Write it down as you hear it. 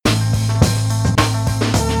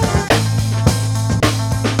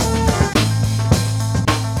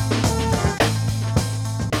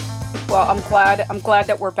I'm glad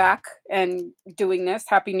that we're back and doing this.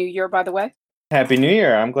 Happy New Year, by the way. Happy New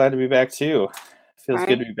Year. I'm glad to be back too. Feels good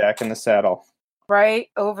Right, to be back in the saddle. right,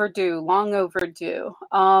 overdue, long overdue.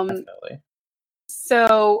 Definitely.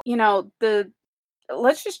 So the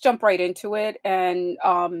let's just jump right into it and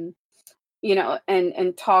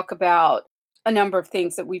and talk about a number of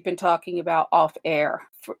things that we've been talking about off air.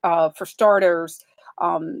 For starters,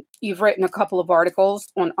 you've written a couple of articles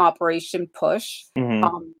on Operation Push. hmm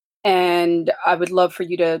Um, and I would love for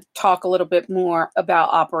you to talk a little bit more about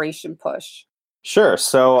Operation Push. Sure.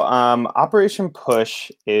 So, Operation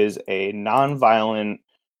Push is a nonviolent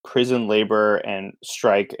prison labor and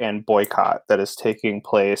strike and boycott that is taking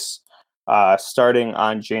place starting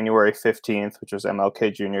on January 15th, which was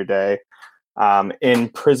MLK Jr. Day, in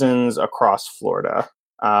prisons across Florida.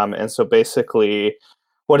 And so basically,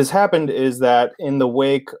 what has happened is that in the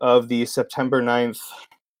wake of the September 9th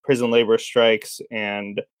prison labor strikes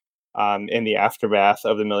and in the aftermath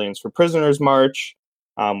of the Millions for Prisoners March,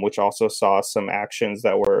 which also saw some actions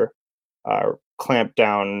that were clamped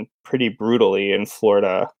down pretty brutally in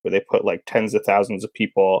Florida, where they put like tens of thousands of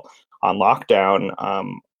people on lockdown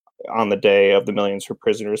on the day of the Millions for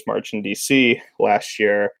Prisoners March in DC last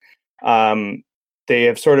year. Um, they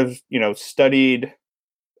have sort of, studied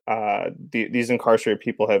these incarcerated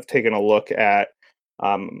people have taken a look at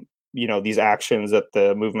these actions that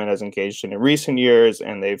the movement has engaged in recent years,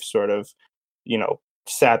 and they've sort of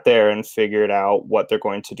sat there and figured out what they're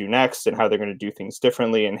going to do next and how they're going to do things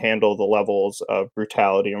differently and handle the levels of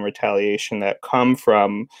brutality and retaliation that come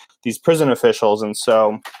from these prison officials. And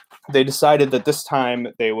so they decided that this time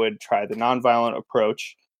they would try the nonviolent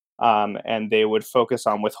approach, and they would focus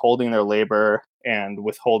on withholding their labor and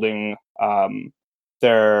withholding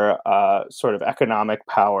their sort of economic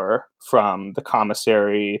power from the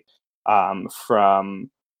commissary, from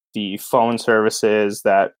the phone services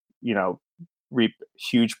that reap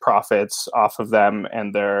huge profits off of them,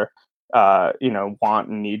 and their want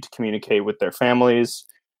and need to communicate with their families.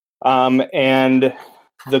 And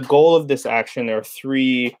the goal of this action, there are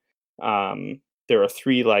three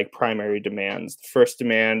like primary demands. The first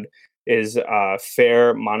demand is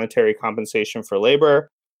fair monetary compensation for labor.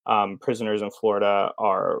 Prisoners in Florida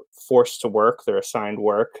are forced to work; they're assigned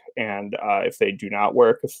work, and if they do not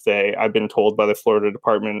work, I've been told by the Florida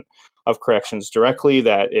Department of Corrections directly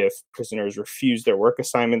that if prisoners refuse their work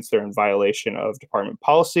assignments, they're in violation of department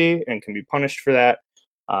policy and can be punished for that.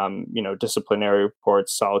 Disciplinary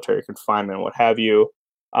reports, solitary confinement, what have you.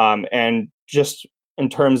 And just in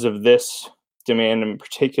terms of this demand in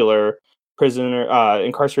particular,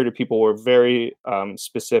 incarcerated people were very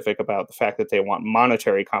specific about the fact that they want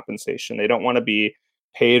monetary compensation. They don't want to be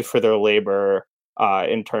paid for their labor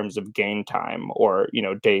in terms of gain time or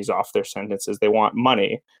days off their sentences. They want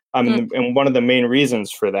money, and one of the main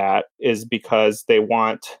reasons for that is because they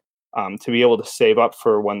want to be able to save up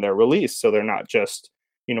for when they're released, so they're not just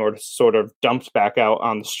sort of dumped back out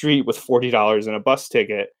on the street with $40 in a bus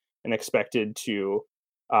ticket and expected to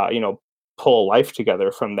pull life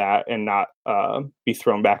together from that and not be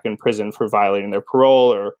thrown back in prison for violating their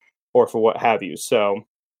parole or for what have you. So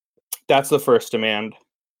that's the first demand.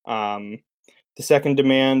 The second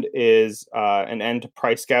demand is an end to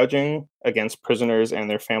price gouging against prisoners and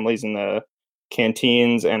their families in the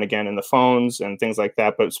canteens and again in the phones and things like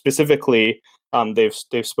that. But specifically, they've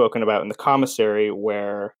spoken about in the commissary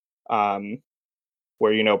where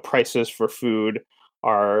prices for food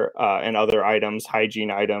are and other items, hygiene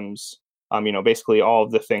items, basically all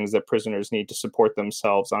of the things that prisoners need to support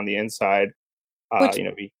themselves on the inside. Which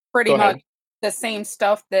pretty Go much ahead. the same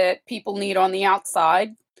stuff that people need on the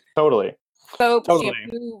outside. Totally. Soap, Totally.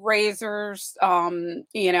 shampoo, razors,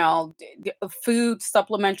 food,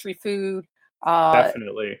 supplementary food, uh,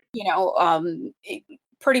 Definitely.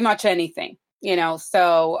 pretty much anything,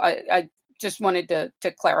 So I just wanted to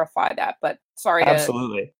clarify that, but sorry to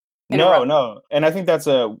Absolutely. No, interrupt. no. And I think that's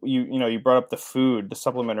you brought up the food, the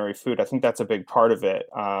supplementary food. I think that's a big part of it.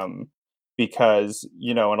 Because,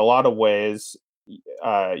 in a lot of ways,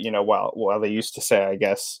 while they used to say, I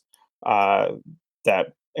guess, that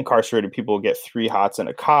incarcerated people get three hots and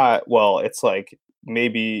a cot, well, it's like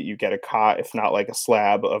maybe you get a cot, if not like a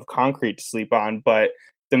slab of concrete to sleep on, but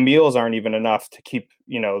the meals aren't even enough to keep,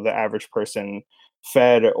 the average person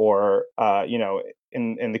fed or,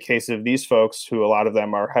 in the case of these folks, who a lot of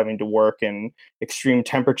them are having to work in extreme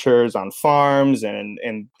temperatures on farms and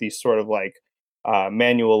these sort of like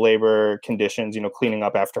manual labor conditions, cleaning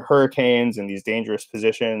up after hurricanes in these dangerous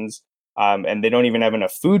positions. And they don't even have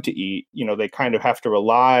enough food to eat. They kind of have to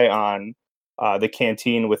rely on the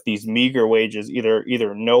canteen with these meager wages, either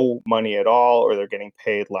no money at all, or they're getting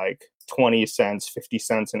paid like 20 cents, 50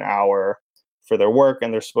 cents an hour. for their work,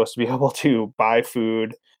 and they're supposed to be able to buy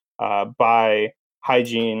food, buy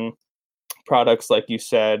hygiene products, like you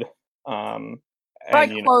said, Buy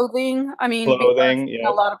and clothing. I mean, because clothing. a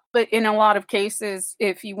Yep. lot of, but in a lot of cases,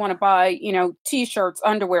 if you want to buy, t-shirts,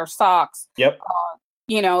 underwear, socks, Yep.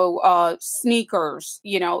 sneakers,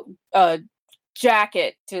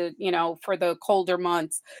 jacket to, for the colder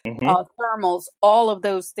months, Hmm. thermals, all of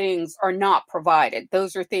those things are not provided.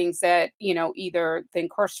 Those are things that, either the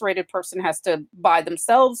incarcerated person has to buy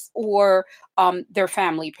themselves or their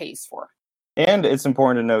family pays for. And it's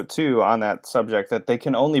important to note too on that subject that they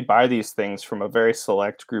can only buy these things from a very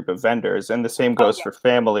select group of vendors, and the same Oh, goes for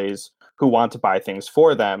families who want to buy things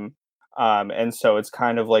for them. And so it's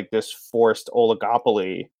kind of like this forced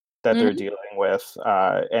oligopoly that yeah. they're dealing with.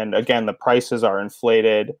 And again, the prices are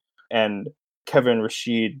inflated. And Kevin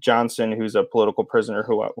Rashid Johnson, who's a political prisoner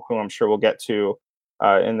who I'm sure we'll get to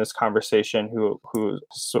in this conversation,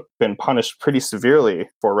 who's been punished pretty severely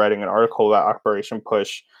for writing an article about Operation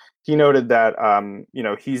Push. He noted that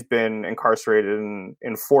he's been incarcerated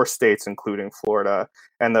in 4 states, including Florida,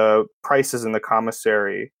 and the prices in the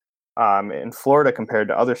commissary in Florida compared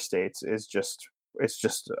to other states is just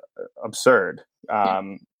absurd.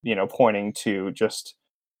 Pointing to just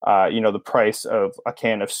the price of a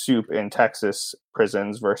can of soup in Texas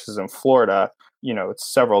prisons versus in Florida,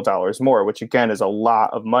 it's several dollars more, which again is a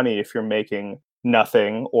lot of money if you're making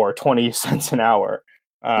nothing or 20 cents an hour.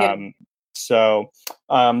 Yeah.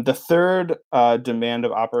 The third demand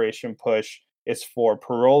of Operation Push is for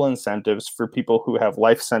parole incentives for people who have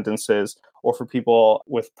life sentences or for people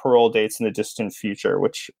with parole dates in the distant future,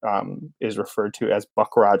 which is referred to as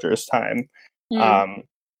Buck Rogers time. Mm.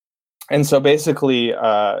 And so basically,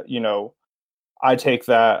 I take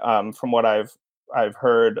that from what I've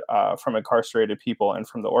heard from incarcerated people and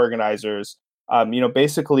from the organizers.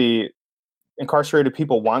 Basically, incarcerated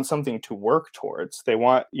people want something to work towards. They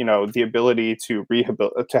want, the ability to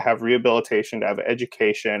have rehabilitation, to have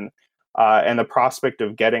education, and the prospect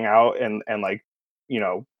of getting out and like,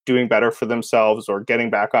 doing better for themselves or getting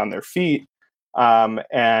back on their feet. If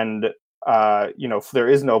there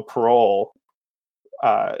is no parole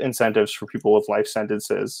incentives for people with life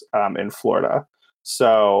sentences in Florida.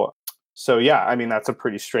 So yeah, I mean that's a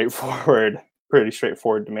pretty straightforward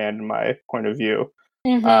demand in my point of view.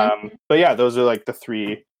 Hmm. But yeah, those are like the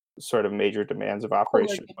 3 sort of major demands of Core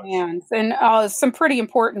Operation Push. demands and some pretty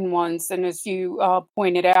important ones. And as you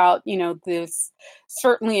pointed out, this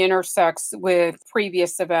certainly intersects with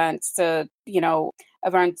previous events,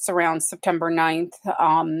 events around September 9th,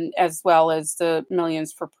 as well as the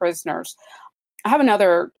Millions for Prisoners. I have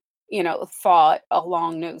another, thought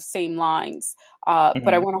along those same lines,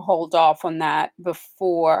 but I Hmm. want to hold off on that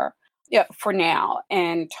for now,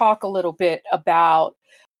 and talk a little bit about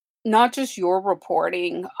not just your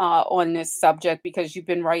reporting on this subject, because you've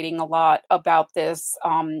been writing a lot about this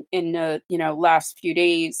in the last few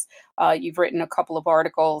days. You've written a couple of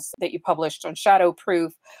articles that you published on Shadow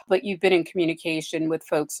Proof, but you've been in communication with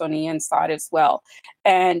folks on the inside as well.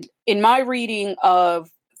 And in my reading of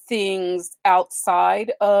things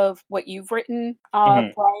outside of what you've written, Hmm.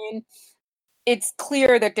 Brian, it's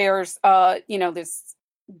clear that there's this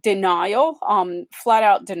denial, flat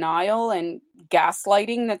out denial and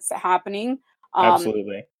gaslighting that's happening um,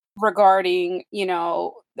 Absolutely. regarding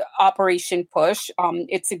the Operation Push,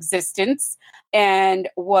 its existence, and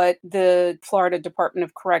what the Florida Department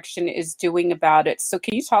of Correction is doing about it. So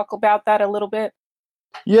can you talk about that a little bit?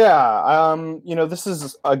 Yeah, this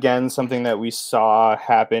is again something that we saw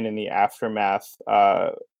happen in the aftermath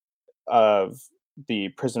of the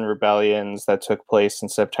prison rebellions that took place in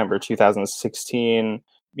September 2016.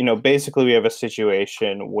 Basically, we have a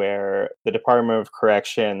situation where the Department of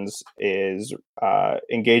Corrections is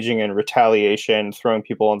engaging in retaliation, throwing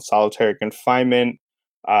people in solitary confinement,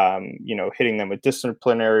 hitting them with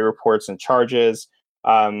disciplinary reports and charges.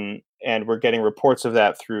 And we're getting reports of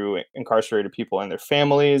that through incarcerated people and their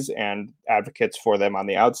families and advocates for them on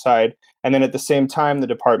the outside. And then at the same time, the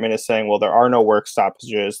department is saying, well, there are no work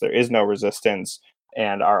stoppages, there is no resistance,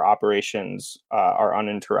 and our operations are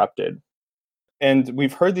uninterrupted. And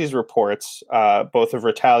we've heard these reports, both of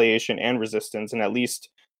retaliation and resistance, in at least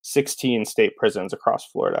 16 state prisons across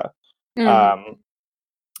Florida. Mhm. Um,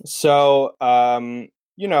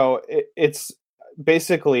 it's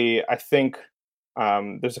basically, I think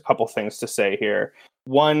there's a couple things to say here.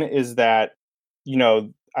 One is that,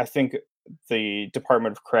 I think the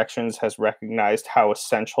Department of Corrections has recognized how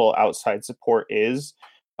essential outside support is,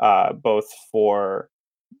 both for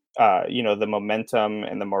the momentum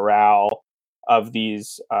and the morale of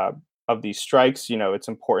these strikes. It's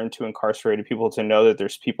important to incarcerated people to know that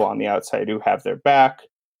there's people on the outside who have their back.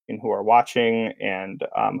 and who are watching, and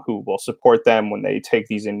who will support them when they take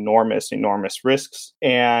these enormous, enormous risks.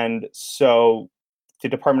 And so the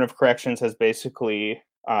Department of Corrections has basically,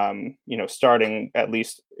 starting at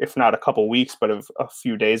least, if not a couple weeks, but a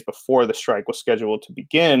few days before the strike was scheduled to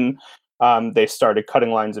begin, they started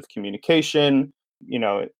cutting lines of communication,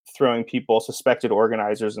 throwing suspected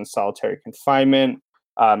organizers in solitary confinement.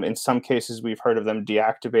 In some cases, we've heard of them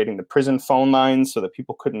deactivating the prison phone lines so that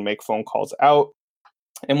people couldn't make phone calls out.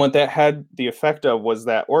 And what that had the effect of was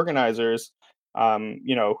that organizers,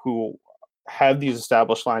 who had these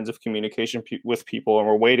established lines of communication with people and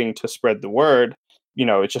were waiting to spread the word,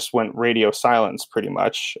 it just went radio silence pretty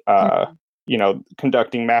much,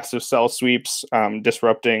 conducting massive cell sweeps,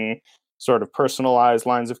 disrupting sort of personalized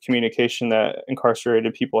lines of communication that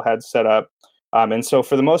incarcerated people had set up. And so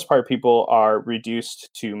for the most part, people are reduced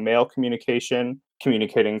to mail communication,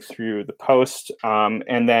 communicating through the post.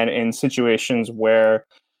 And then in situations where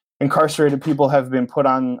incarcerated people have been put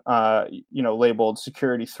on, labeled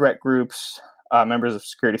security threat groups, members of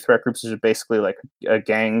security threat groups is basically like a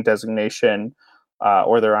gang designation,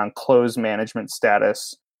 or they're on closed management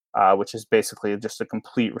status, which is basically just a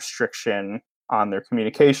complete restriction on their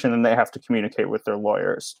communication, and they have to communicate with their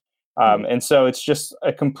lawyers. And so it's just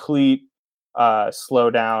a complete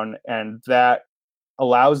slowdown, and that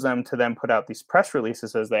allows them to then put out these press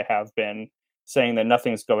releases, as they have been, saying that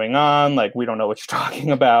nothing's going on, like, we don't know what you're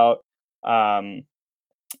talking about. And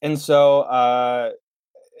so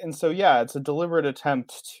yeah, it's a deliberate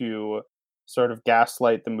attempt to sort of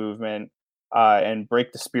gaslight the movement, and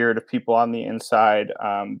break the spirit of people on the inside,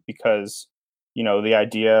 because the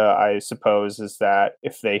idea, I suppose, is that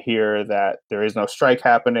if they hear that there is no strike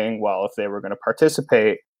happening, well, if they were going to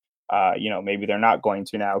participate, maybe they're not going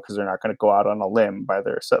to now, because they're not going to go out on a limb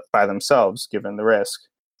by themselves, given the risk.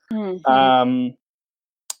 Mm-hmm.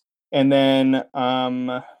 And then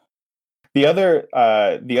the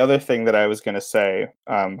other thing that I was going to say,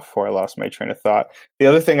 before I lost my train of thought, the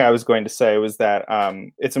other thing I was going to say was that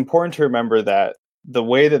it's important to remember that the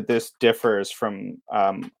way that this differs from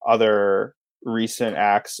other recent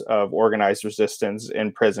acts of organized resistance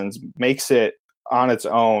in prisons makes it on its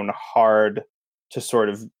own hard to sort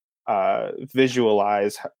of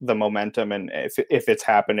visualize the momentum and if it's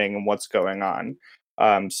happening and what's going on.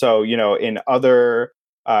 So in other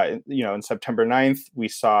in September 9th, we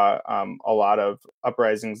saw a lot of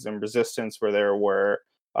uprisings and resistance where there were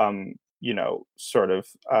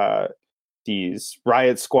these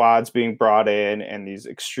riot squads being brought in, and these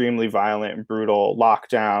extremely violent and brutal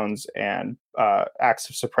lockdowns and acts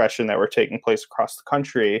of suppression that were taking place across the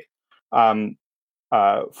country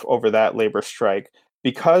over that labor strike.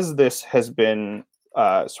 Because this has been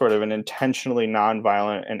sort of an intentionally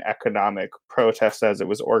nonviolent and economic protest as it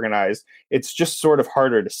was organized, it's just sort of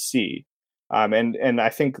harder to see. And I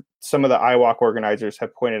think some of the IWOC organizers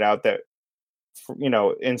have pointed out that,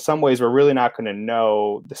 in some ways, we're really not going to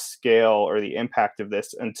know the scale or the impact of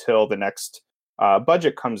this until the next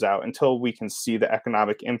budget comes out, until we can see the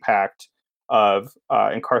economic impact of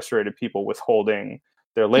incarcerated people withholding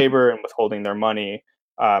their labor and withholding their money.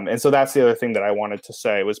 And so that's the other thing that I wanted to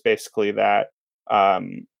say, was basically that,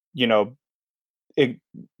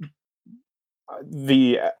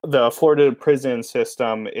 the Florida prison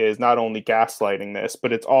system is not only gaslighting this,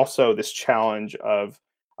 but it's also this challenge of,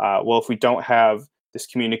 if we don't have this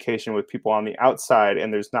communication with people on the outside,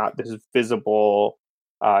 and there's not this visible,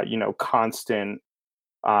 constant,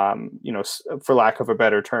 for lack of a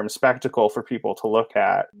better term, spectacle for people to look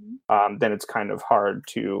at, then it's kind of hard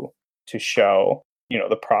to show,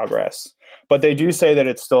 the progress. But they do say that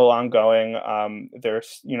it's still ongoing. They're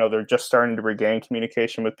just starting to regain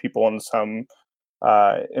communication with people in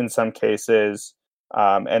some cases.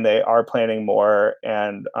 And they are planning more.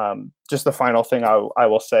 And just the final thing I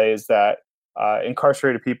will say is that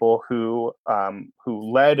incarcerated people who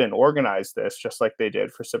led and organized this, just like they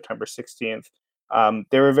did for September 16th,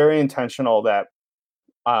 they were very intentional that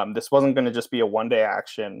this wasn't going to just be a one-day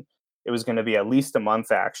action. It was going to be at least a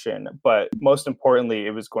month action. But most importantly,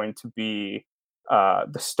 it was going to be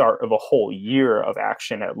the start of a whole year of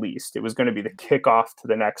action, at least. It was going to be the kickoff to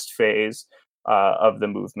the next phase of the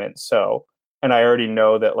movement. So, and I already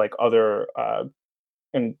know that, like, other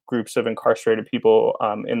groups of incarcerated people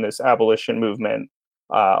in this abolition movement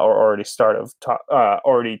are already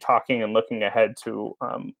already talking and looking ahead to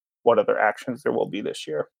what other actions there will be this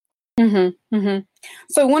year. Mm-hmm, mm-hmm.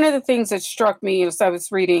 So one of the things that struck me as I was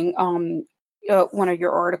reading one of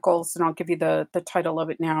your articles, and I'll give you the title of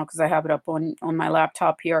it now because I have it up on my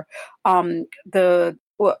laptop here. The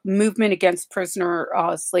movement against prisoner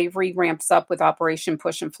slavery ramps up with Operation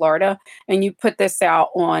Push in Florida, and you put this out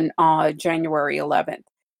on January 11th.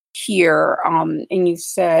 here, and you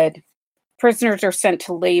said prisoners are sent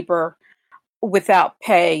to labor without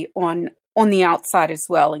pay on the outside as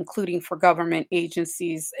well, including for government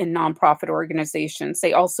agencies and nonprofit organizations.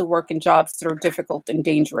 They also work in jobs that are difficult and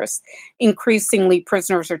dangerous. Increasingly,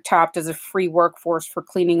 prisoners are tapped as a free workforce for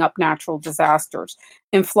cleaning up natural disasters.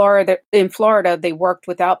 In Florida, they worked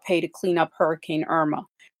without pay to clean up Hurricane Irma.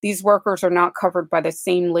 These workers are not covered by the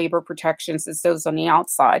same labor protections as those on the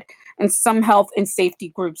outside. And some health and safety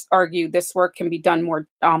groups argue this work can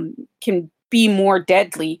be more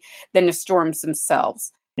deadly than the storms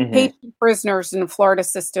themselves. Hmm. Haitian prisoners in the Florida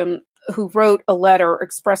system who wrote a letter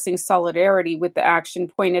expressing solidarity with the action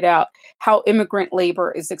pointed out how immigrant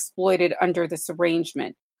labor is exploited under this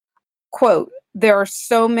arrangement. Quote, there are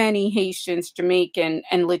so many Haitians, Jamaican,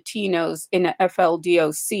 and Latinos in the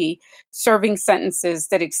FLDOC serving sentences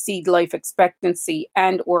that exceed life expectancy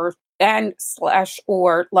and/or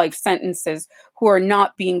life sentences who are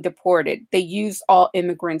not being deported. They use all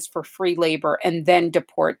immigrants for free labor and then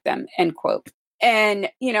deport them, end quote. And,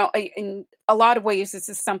 in a lot of ways, this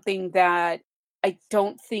is something that I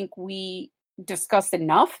don't think we discuss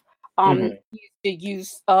enough. Hmm. The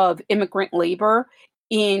use of immigrant labor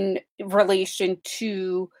in relation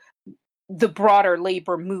to the broader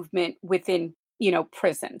labor movement within,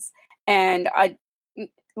 prisons. And I'd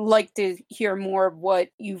like to hear more of what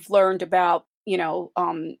you've learned about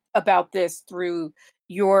this through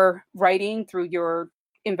your writing, through your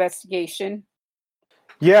investigation.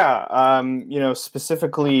 Yeah,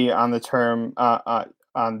 specifically on the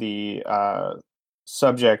on the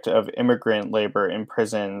subject of immigrant labor in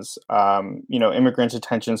prisons, immigrant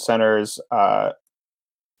detention centers,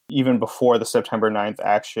 even before the September 9th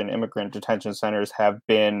action, immigrant detention centers have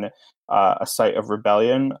been a site of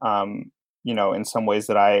rebellion. In some ways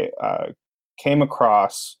that I came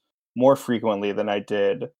across more frequently than I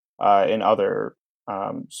did in other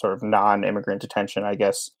sort of non-immigrant detention, I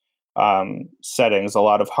guess, settings. A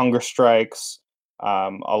lot of hunger strikes,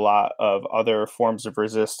 a lot of other forms of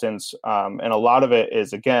resistance, and a lot of it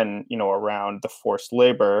is again, around the forced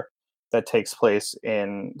labor that takes place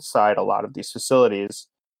inside a lot of these facilities.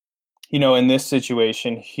 In this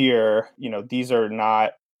situation here, these are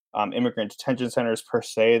not immigrant detention centers per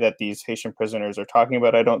se that these Haitian prisoners are talking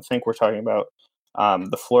about. I don't think we're talking about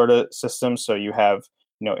the Florida system. So you have,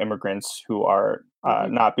 immigrants who are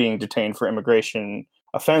Mhm, not being detained for immigration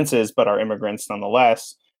offenses, but are immigrants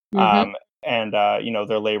nonetheless. mhm,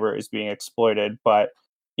 Their labor is being exploited. But,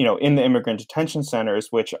 in the immigrant detention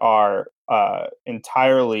centers, which are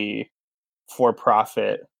entirely for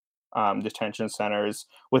profit detention centers,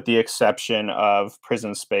 with the exception of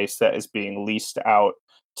prison space that is being leased out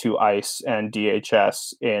to ICE and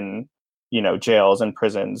DHS in, jails and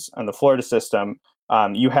prisons and the Florida system.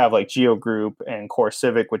 You have like Geo Group and Core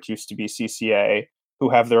Civic, which used to be CCA, who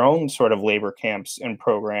have their own sort of labor camps and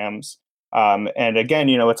programs. And again,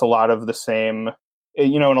 it's a lot of the same.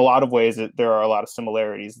 In a lot of ways, there are a lot of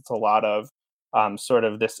similarities. It's a lot of sort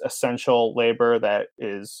of this essential labor that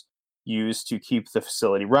is used to keep the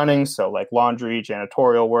facility running. So, like laundry,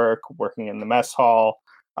 janitorial work, working in the mess hall,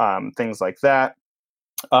 things like that.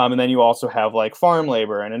 And then you also have like farm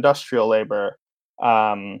labor and industrial labor.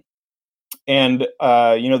 Um,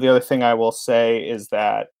 the other thing I will say is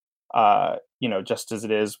that, just as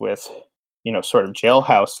it is with, sort of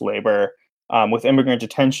jailhouse labor, with immigrant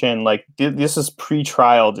detention, like this is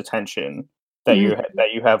pre-trial detention that mhm,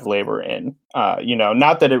 that you have labor in.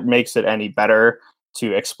 Not that it makes it any better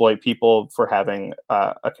to exploit people for having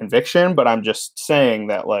a conviction, but I'm just saying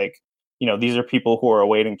that, like, these are people who are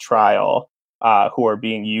awaiting trial, who are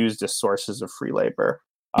being used as sources of free labor,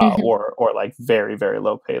 mhm, or like very, very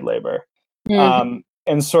low paid labor. mhm,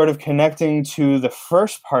 And sort of connecting to the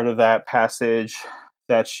first part of that passage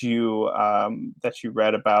that you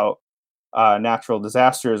read about natural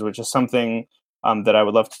disasters, which is something that I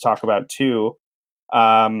would love to talk about too.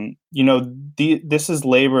 This is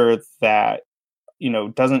labor that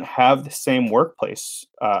doesn't have the same workplace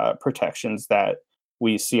protections that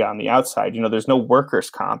we see on the outside. There's no workers'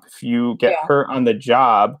 comp. If you get yeah, hurt on the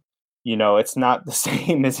job, it's not the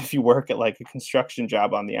same as if you work at like a construction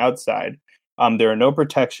job on the outside. There are no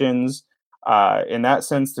protections in that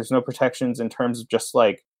sense. There's no protections in terms of just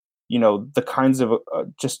like, the kinds of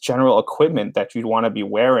just general equipment that you'd want to be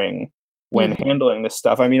wearing when mhm, handling this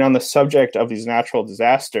stuff. I mean, on the subject of these natural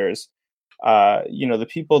disasters, the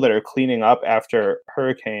people that are cleaning up after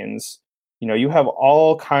hurricanes, you have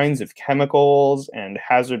all kinds of chemicals and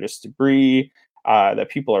hazardous debris that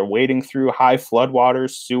people are wading through, high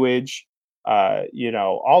floodwaters, sewage,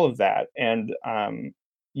 all of that. And,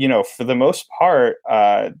 for the most part,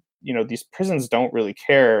 these prisons don't really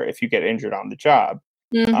care if you get injured on the job.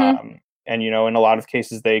 Mm-hmm. And in a lot of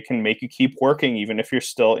cases, they can make you keep working even if you're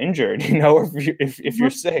still injured, or if you're Mm-hmm.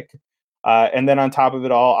 sick. And then on top of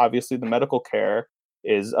it all, obviously the medical care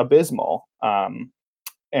is abysmal.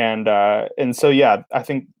 And so yeah, I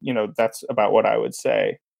think that's about what I would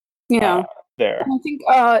say uh, Yeah. there.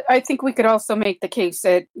 I think we could also make the case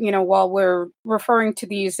that, while we're referring to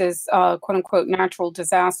these as quote unquote natural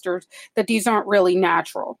disasters, that these aren't really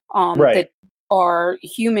natural, Right. that are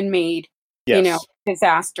human made, Yes.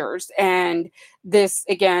 disasters. And this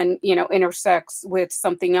again, intersects with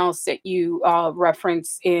something else that you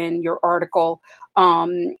reference in your article,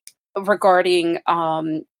 regarding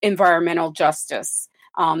environmental justice,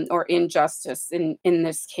 or injustice in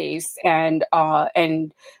this case, and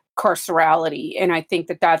carcerality. And I think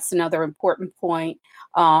that that's another important point,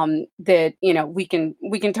 that we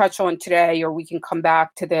can touch on today, or we can come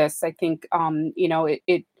back to this. I think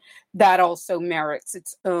it that also merits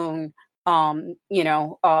its own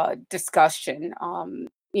discussion.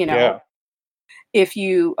 Yeah. If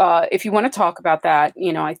you want to talk about that,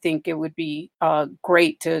 I think it would be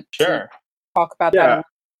great to Sure. talk about that. Yeah.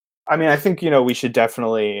 I mean, I think we should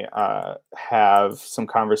definitely have some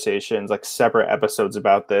conversations, like separate episodes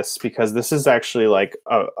about this, because this is actually like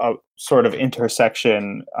a sort of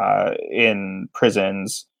intersection in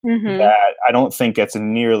prisons Mm-hmm. that I don't think gets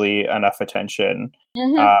nearly enough attention.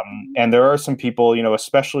 Mm-hmm. And there are some people,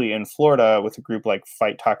 especially in Florida, with a group like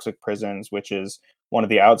Fight Toxic Prisons, which is one of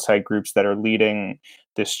the outside groups that are leading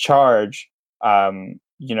this charge. There's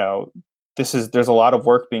a lot of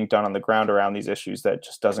work being done on the ground around these issues that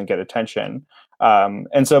just doesn't get attention.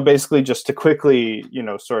 And so basically, just to quickly,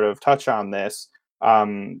 sort of touch on this,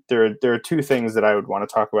 there are two things that I would want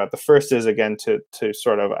to talk about. The first is, again, to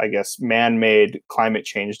sort of, I guess, man-made climate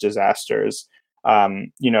change disasters.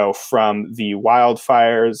 From the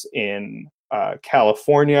wildfires in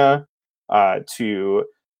California to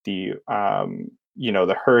the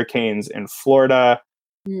hurricanes in Florida.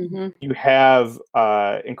 Mm-hmm. You have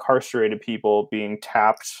incarcerated people being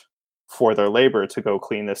tapped for their labor to go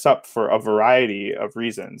clean this up for a variety of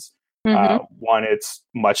reasons. Mm-hmm. One, it's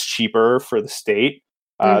much cheaper for the state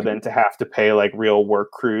Mm-hmm. than to have to pay like real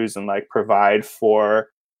work crews and like provide for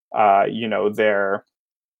their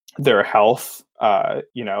health, and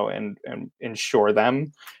ensure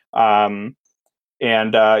them. Um,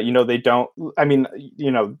 and they don't. I mean,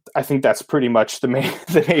 I think that's pretty much the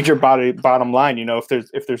major bottom line.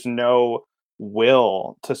 If there's no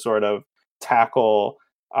will to sort of tackle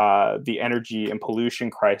the energy and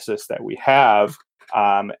pollution crisis that we have,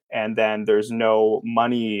 and then there's no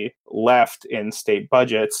money left in state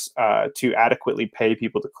budgets to adequately pay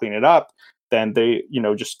people to clean it up, then they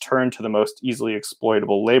just turn to the most easily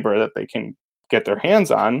exploitable labor that they can get their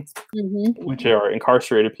hands on, Mm-hmm. which are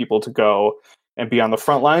incarcerated people, to go and be on the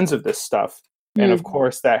front lines of this stuff. And of Mm-hmm.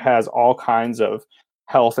 course, that has all kinds of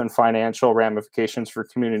health and financial ramifications for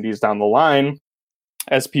communities down the line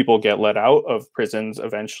as people get let out of prisons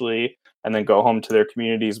eventually and then go home to their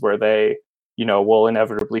communities where they, will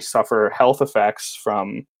inevitably suffer health effects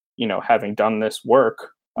from, having done this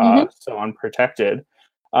work Mm-hmm. so unprotected.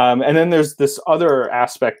 And then there's this other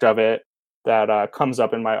aspect of it that comes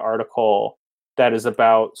up in my article that is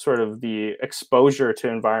about sort of the exposure to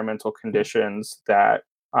environmental conditions that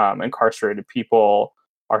incarcerated people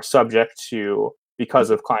are subject to because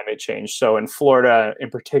of climate change. So in Florida, in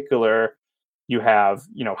particular, you have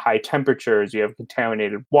high temperatures, you have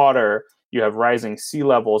contaminated water, you have rising sea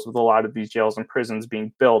levels, with a lot of these jails and prisons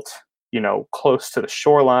being built close to the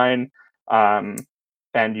shoreline. And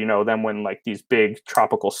then when like these big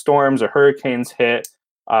tropical storms or hurricanes hit,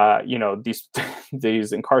 these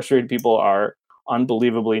these incarcerated people are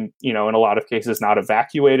unbelievably, in a lot of cases, not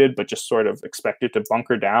evacuated, but just sort of expected to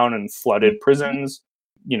bunker down in flooded prisons.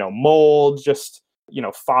 Mold, just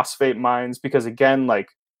phosphate mines, because again, like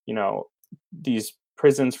these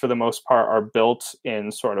prisons for the most part are built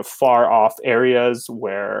in sort of far off areas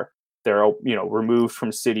where they're removed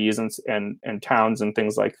from cities and towns and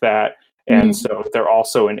things like that. And Mm-hmm. so they're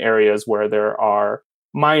also in areas where there are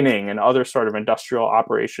mining and other sort of industrial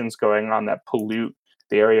operations going on that pollute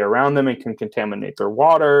the area around them and can contaminate their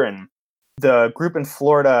water. And the group in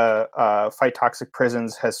Florida, Fight Toxic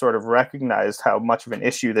Prisons, has sort of recognized how much of an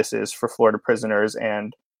issue this is for Florida prisoners,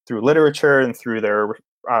 and through literature and through their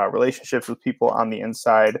relationships with people on the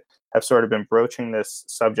inside, have sort of been broaching this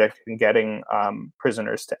subject and getting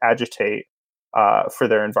prisoners to agitate for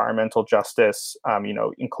their environmental justice,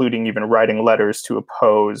 including even writing letters to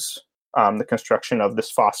oppose the construction of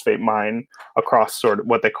this phosphate mine across sort of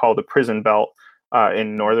what they call the prison belt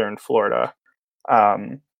in northern Florida.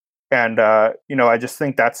 I just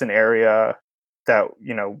think that's an area that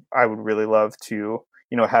I would really love to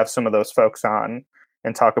have some of those folks on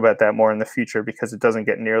and talk about that more in the future, because it doesn't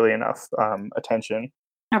get nearly enough attention.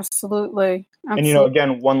 Absolutely. And,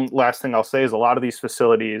 again, one last thing I'll say is a lot of these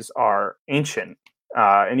facilities are ancient.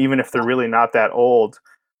 And even if they're really not that old,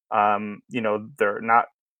 they're not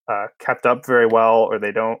kept up very well, or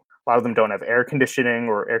a lot of them don't have air conditioning,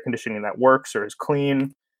 or air conditioning that works or is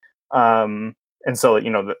clean. And so,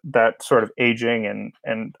 that sort of aging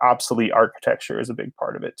and obsolete architecture is a big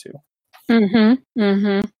part of it too.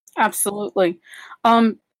 Absolutely.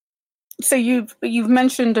 So you've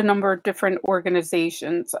mentioned a number of different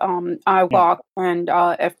organizations, IWOC and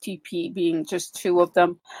FTP being just two of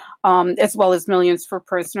them, as well as Millions for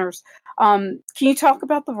Prisoners. Can you talk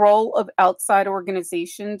about the role of outside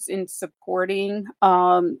organizations in supporting,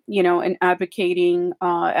 and advocating,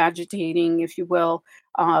 agitating, if you will,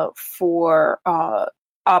 for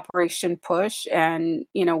Operation Push, and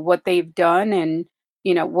what they've done, and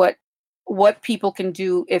what people can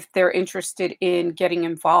do if they're interested in getting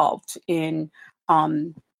involved in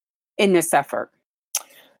this effort?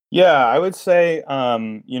 Yeah, I would say,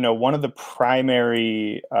 one of the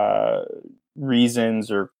primary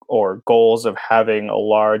reasons or goals of having a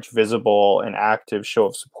large, visible, and active show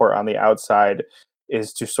of support on the outside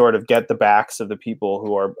is to sort of get the backs of the people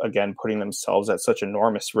who are, again, putting themselves at such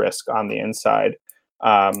enormous risk on the inside.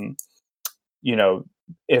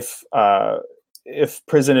 If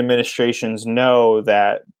prison administrations know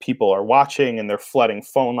that people are watching and they're flooding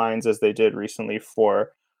phone lines, as they did recently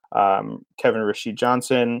for Kevin Rashid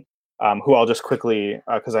Johnson, who I'll just quickly,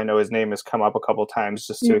 because I know his name has come up a couple of times,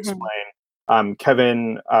 just to explain.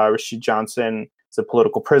 Kevin Rashid Johnson is a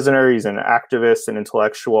political prisoner. He's an activist and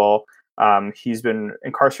intellectual. He's been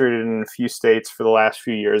incarcerated in a few states for the last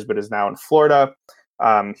few years, but is now in Florida.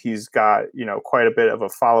 He's got, quite a bit of a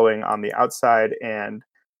following on the outside, and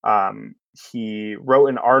he wrote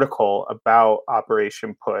an article about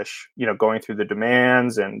Operation Push, going through the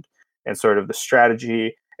demands and sort of the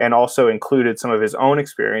strategy, and also included some of his own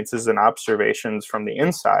experiences and observations from the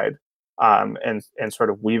inside, and sort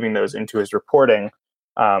of weaving those into his reporting.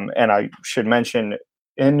 And I should mention,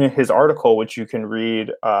 in his article, which you can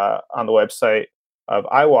read on the website of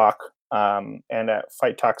IWOC, and at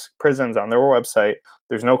Fight Toxic Prisons on their website,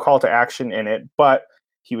 there's no call to action in it, but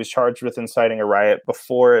he was charged with inciting a riot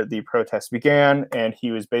before the protests began, and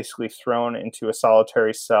he was basically thrown into a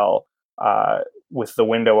solitary cell with the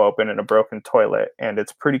window open and a broken toilet. And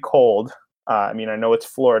it's pretty cold. I know it's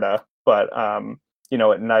Florida, but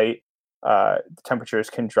at night the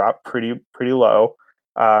temperatures can drop pretty low.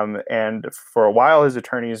 And for a while, his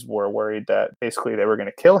attorneys were worried that basically they were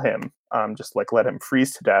going to kill him, just like let him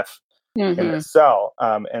freeze to death in the cell.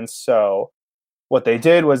 And so what they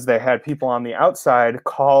did was they had people on the outside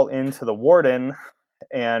call into the warden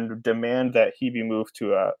and demand that he be moved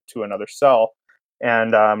to another cell.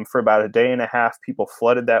 And for about a day and a half, people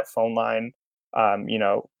flooded that phone line.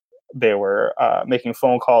 They were making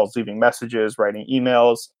phone calls, leaving messages, writing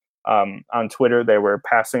emails. On Twitter, they were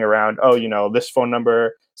passing around, this phone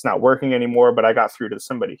number is not working anymore, but I got through to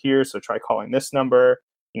somebody here, so try calling this number,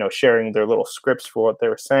 sharing their little scripts for what they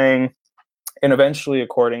were saying. And eventually,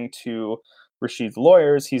 according to Rashid's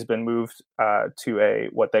lawyers, he's been moved to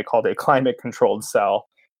what they called a climate-controlled cell,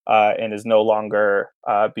 and is no longer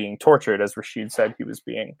being tortured, as Rashid said he was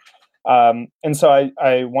being. And so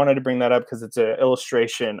I wanted to bring that up because it's an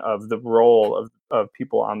illustration of the role of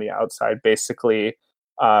people on the outside. Basically,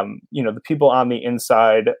 the people on the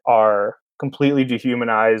inside are completely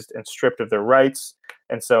dehumanized and stripped of their rights.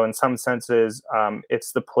 And so in some senses,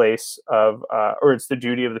 it's the place of, or it's the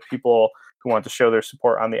duty of the people who want to show their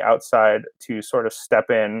support on the outside to sort of step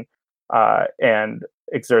in and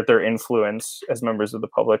exert their influence as members of the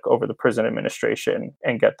public over the prison administration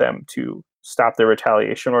and get them to stop their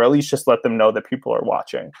retaliation, or at least just let them know that people are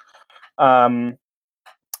watching.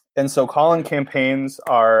 And so call-in campaigns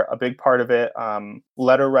are a big part of it.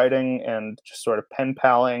 Letter writing and just sort of pen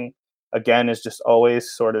paling, again, is just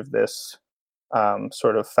always sort of this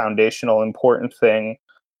sort of foundational important thing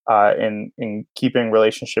in keeping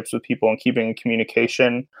relationships with people and keeping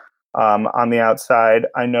communication on the outside.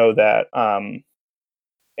 I know that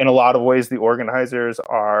in a lot of ways, the organizers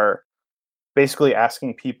are basically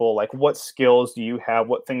asking people, like, what skills do you have?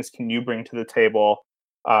 What things can you bring to the table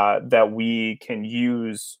that we can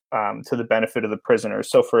use to the benefit of the prisoners?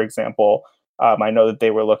 So, for example, I know that they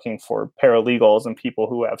were looking for paralegals and people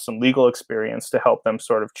who have some legal experience to help them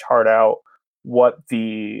sort of chart out what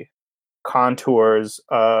the contours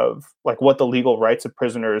of, like, what the legal rights of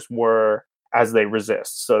prisoners were as they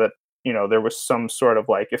resist, so that, there was some sort of,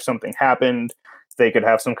 like, if something happened, they could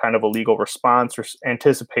have some kind of a legal response or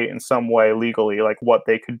anticipate in some way legally, like what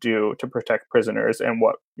they could do to protect prisoners and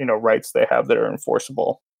what, rights they have that are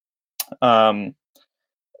enforceable. Yeah,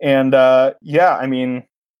 I mean,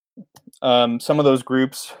 some of those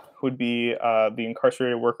groups would be the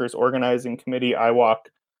Incarcerated Workers Organizing Committee, IWOC.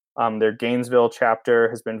 Their Gainesville chapter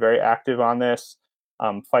has been very active on this.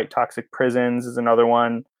 Fight Toxic Prisons is another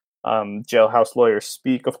one. Jailhouse Lawyers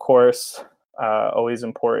Speak, of course, always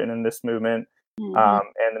important in this movement. And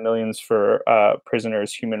the Millions for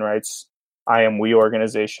Prisoners Human Rights I Am We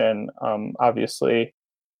organization, obviously.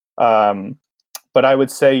 But I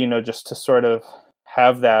would say, just to sort of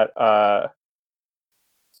have that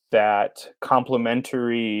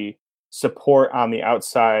complementary support on the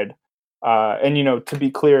outside. And, to be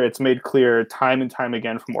clear, it's made clear time and time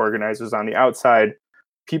again from organizers on the outside,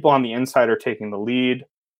 people on the inside are taking the lead.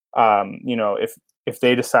 If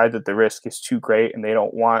they decide that the risk is too great and they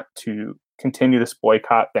don't want to continue this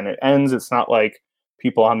boycott, then it ends. It's not like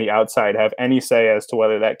people on the outside have any say as to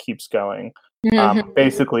whether that keeps going.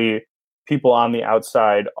 Basically, people on the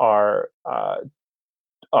outside are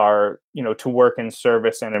to work in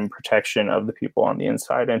service and in protection of the people on the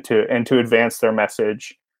inside, and to advance their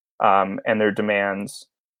message and their demands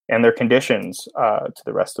and their conditions to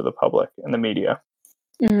the rest of the public and the media.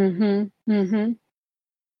 In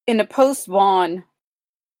the post-Vaughn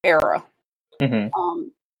era,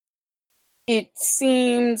 it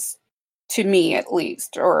seems to me, at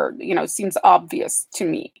least, or seems obvious to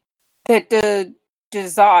me, that the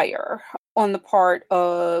desire on the part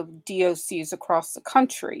of DOCs across the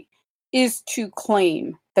country is to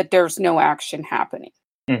claim that there's no action happening,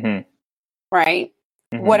 right?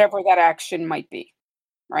 Whatever that action might be,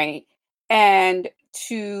 right? And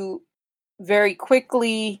to very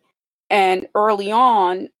quickly and early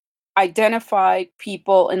on identify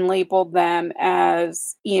people and label them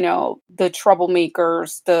as, the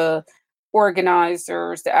troublemakers, the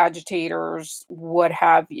organizers, the agitators, what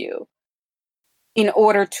have you, in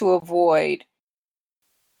order to avoid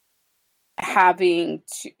what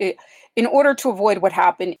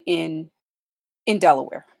happened in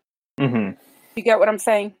Delaware. You get what I'm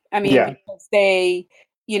saying? I mean, because they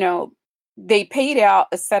paid out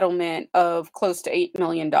a settlement of close to $8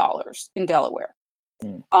 million in Delaware.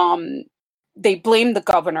 They blamed the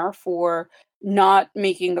governor for not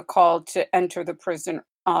making the call to enter the prison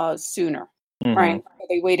sooner, right?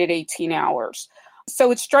 They waited 18 hours.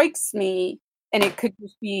 So it strikes me, and it could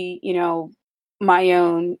just be, my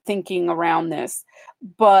own thinking around this,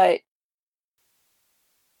 but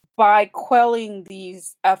by quelling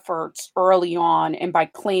these efforts early on and by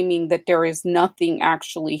claiming that there is nothing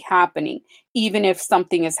actually happening, even if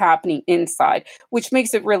something is happening inside, which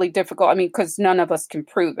makes it really difficult. I mean, because none of us can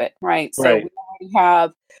prove it, right? So we already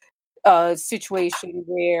have a situation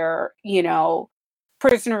where,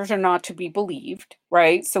 prisoners are not to be believed,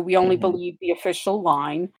 right? So we only believe the official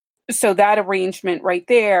line. So that arrangement right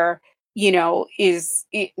there,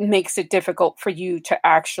 it makes it difficult for you to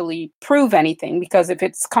actually prove anything, because if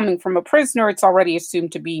it's coming from a prisoner, it's already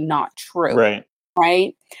assumed to be not true.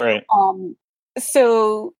 Right.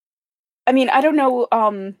 So, I mean, I don't know. I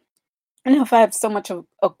don't know if I have so much of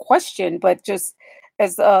a question, but just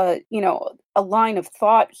as a line of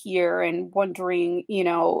thought here, and wondering,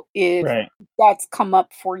 if that's come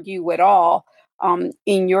up for you at all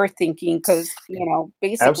in your thinking, because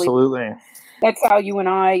basically, absolutely. That's how you and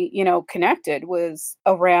I, connected, was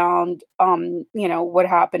around, what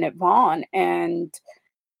happened at Vaughn. And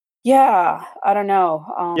yeah, I don't know.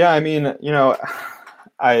 I mean,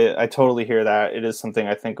 I totally hear that. It is something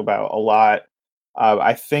I think about a lot.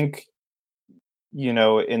 I think,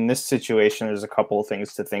 in this situation, there's a couple of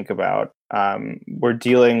things to think about. We're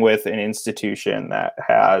dealing with an institution that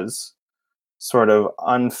has sort of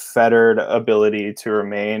unfettered ability to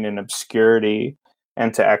remain in obscurity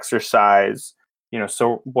and to exercise,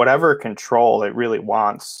 so whatever control it really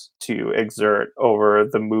wants to exert over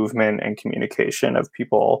the movement and communication of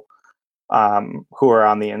people who are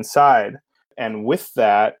on the inside. And with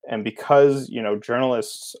that, and because,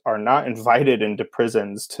 journalists are not invited into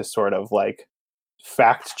prisons to sort of like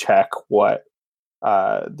fact check what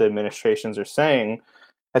the administrations are saying,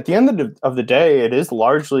 at the end of the day, it is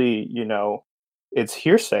largely, it's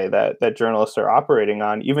hearsay that journalists are operating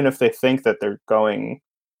on, even if they think that they're going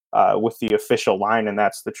with the official line and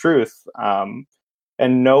that's the truth. And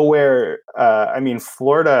nowhere,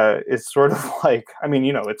 Florida is sort of like,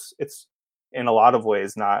 it's in a lot of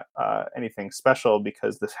ways not anything special,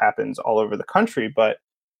 because this happens all over the country. But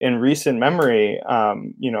in recent memory,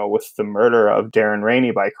 with the murder of Darren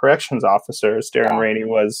Rainey by corrections officers, Darren Rainey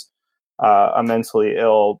was a mentally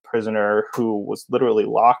ill prisoner who was literally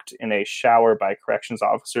locked in a shower by corrections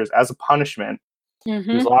officers as a punishment. He was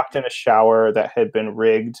Mhm. locked in a shower that had been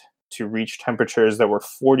rigged to reach temperatures that were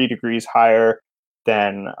 40 degrees higher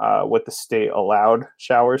than what the state allowed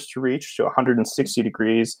showers to reach, to 160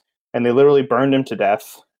 degrees. And they literally burned him to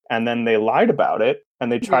death. And then they lied about it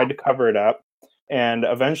and they Yeah. tried to cover it up. And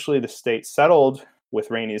eventually the state settled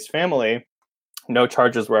with Rainey's family. No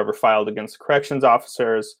charges were ever filed against corrections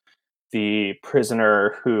officers. The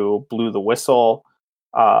prisoner who blew the whistle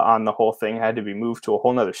on the whole thing had to be moved to a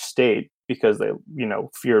whole nother state because they,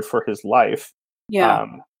 feared for his life. Yeah.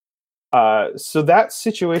 Um, so that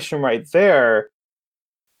situation right there,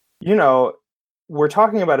 you know, we're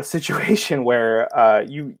talking about a situation where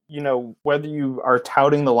whether you are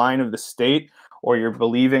touting the line of the state or you're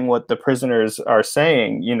believing what the prisoners are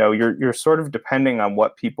saying, you're sort of depending on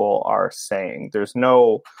what people are saying. There's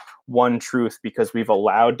no one truth because we've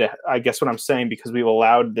allowed to, I guess what I'm saying, because we've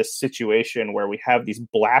allowed this situation where we have these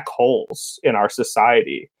black holes in our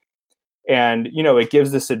society. And, it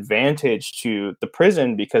gives this advantage to the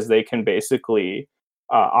prison because they can basically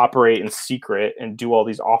operate in secret and do all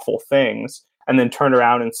these awful things and then turn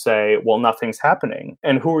around and say, well, nothing's happening.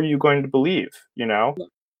 And who are you going to believe,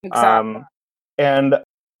 Exactly. Um, and,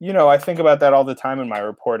 I think about that all the time in my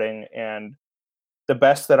reporting. And the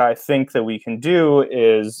best that I think that we can do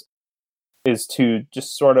is to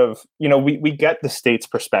just sort of, we get the state's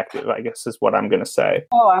perspective, I guess is what I'm going to say.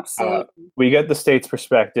 Oh, Uh, absolutely. we get the state's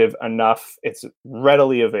perspective enough. It's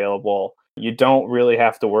readily available. You don't really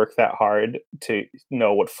have to work that hard to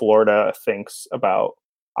know what Florida thinks about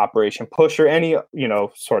Operation Push or any,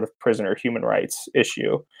 sort of prisoner human rights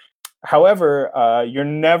issue. However,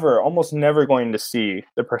 you're almost never going to see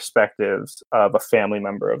the perspectives of a family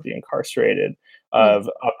member of the incarcerated, Mm. of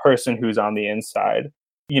a person who's on the inside.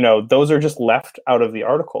 Those are just left out of the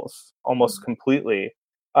articles almost completely.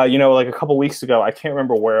 Like a couple weeks ago, I can't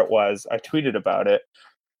remember where it was. I tweeted about it,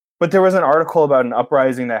 but there was an article about an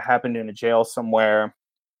uprising that happened in a jail somewhere,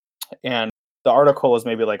 and the article was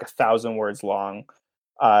maybe like 1,000 words long,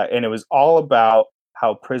 and it was all about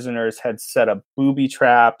how prisoners had set up booby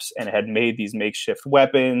traps and had made these makeshift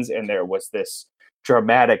weapons, and there was this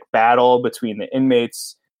dramatic battle between the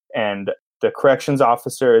inmates and the corrections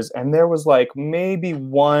officers, and there was like maybe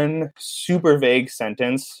one super vague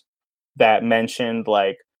sentence that mentioned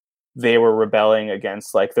like they were rebelling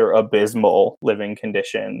against like their abysmal living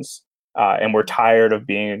conditions, and were tired of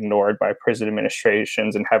being ignored by prison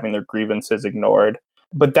administrations and having their grievances ignored.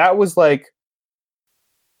 But that was like,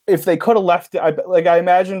 if they could have left, I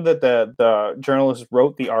imagine that the journalist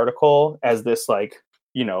wrote the article as this like,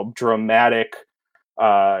 dramatic,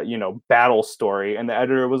 battle story, and the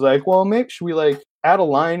editor was like, well, should we like add a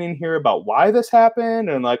line in here about why this happened?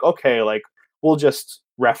 And like, okay, like we'll just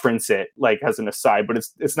reference it like as an aside, but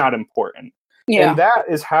it's not important. And Yeah. that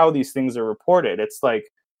is how these things are reported. It's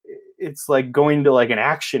like going to like an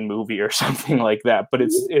action movie or something like that. But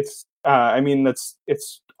it's I mean,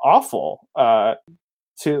 it's awful.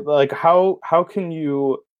 To like, how can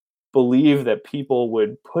you believe that people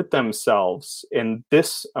would put themselves in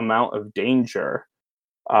this amount of danger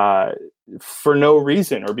uh, for no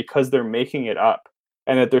reason or because they're making it up,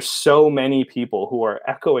 and that there's so many people who are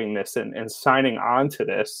echoing this and signing on to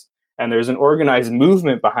this, and there's an organized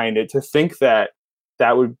movement behind it, to think that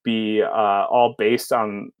that would be all based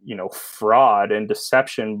on fraud and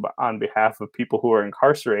deception on behalf of people who are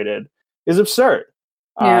incarcerated is absurd.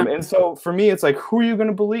 Yeah. And so for me, it's like, who are you going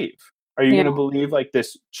to believe? Are you Yeah. going to believe like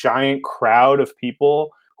this giant crowd of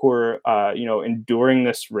people who are, enduring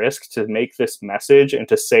this risk to make this message and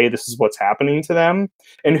to say this is what's happening to them,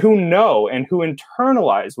 and who know and who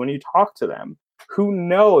internalize when you talk to them, who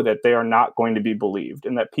know that they are not going to be believed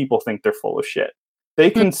and that people think they're full of shit? They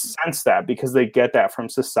Mm. can sense that because they get that from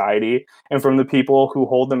society and from the people who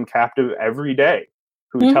hold them captive every day,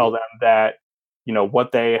 who Mm. tell them that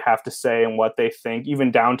what they have to say and what they think,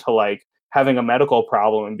 even down to like having a medical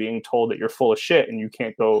problem and being told that you're full of shit and you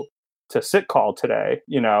can't go to sit call today.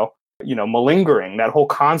 Malingering, that whole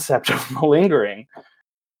concept of malingering.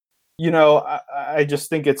 I just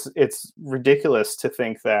think it's ridiculous to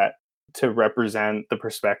think that to represent the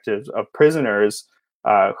perspectives of prisoners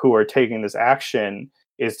who are taking this action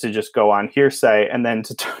is to just go on hearsay, and then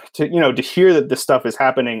to hear that this stuff is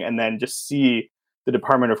happening and then just see the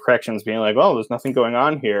Department of Corrections being like, oh, there's nothing going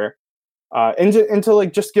on here. And to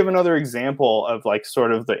like just give another example of like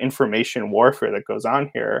sort of the information warfare that goes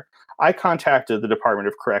on here. I contacted the Department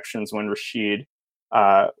of Corrections when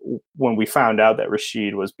we found out that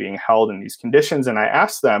Rashid was being held in these conditions, and I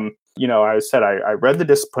asked them, I said, I read the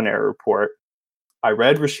disciplinary report, I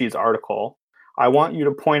read Rashid's article, I want you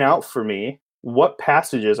to point out for me what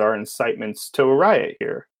passages are incitements to a riot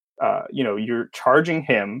here. You're charging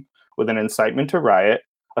him with an incitement to riot,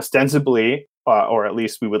 ostensibly, or at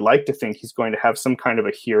least we would like to think he's going to have some kind of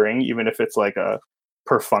a hearing, even if it's like a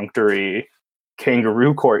perfunctory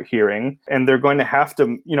kangaroo court hearing. And they're going to have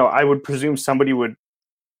to, I would presume somebody would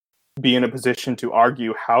be in a position to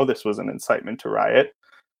argue how this was an incitement to riot.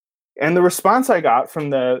 And the response I got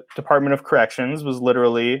from the Department of Corrections was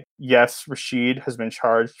literally, yes, Rashid has been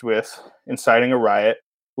charged with inciting a riot.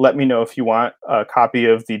 Let me know if you want a copy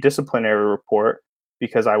of the disciplinary report,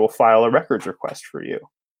 because I will file a records request for you.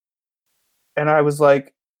 And I was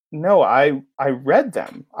like, no, I read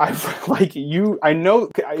them. I know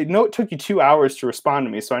it took you 2 hours to respond to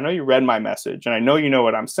me, so I know you read my message, and I know you know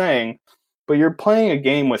what I'm saying, but you're playing a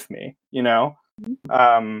game with me,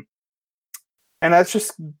 And that's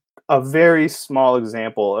just a very small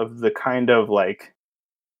example of the kind of like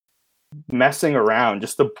messing around,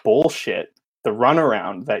 just the bullshit, the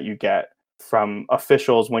runaround that you get from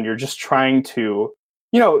officials when you're just trying to,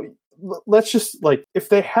 let's just like, if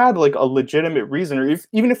they had like a legitimate reason, or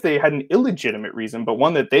even if they had an illegitimate reason, but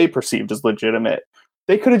one that they perceived as legitimate,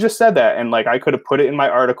 they could have just said that. And like, I could have put it in my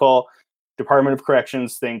article. Department of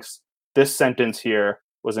Corrections thinks this sentence here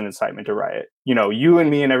was an incitement to riot. You and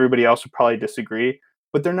me and everybody else would probably disagree,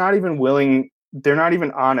 but they're not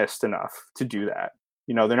even honest enough to do that.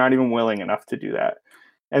 They're not even willing enough to do that.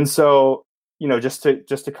 And so, just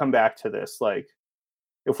to come back to this, like,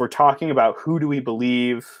 if we're talking about who do we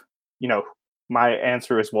believe, my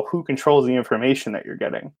answer is, well, who controls the information that you're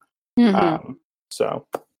getting? Mm-hmm. So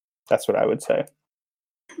that's what I would say.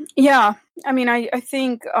 Yeah. I mean, I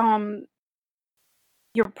think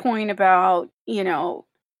your point about,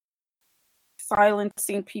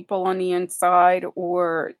 silencing people on the inside,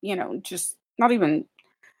 or, just not even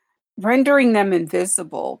rendering them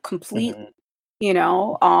invisible completely,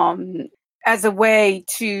 as a way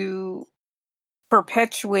to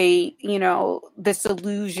perpetuate, this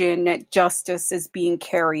illusion that justice is being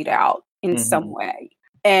carried out in some way.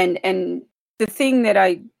 And the thing that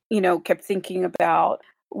I, kept thinking about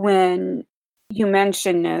when you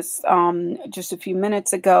mentioned this just a few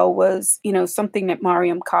minutes ago was, something that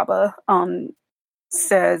Mariam Kaba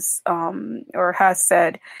says or has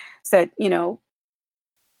said,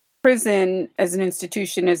 prison as an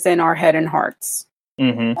institution is in our head and hearts.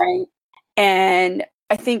 Right. And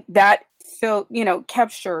I think that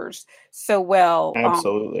captures so well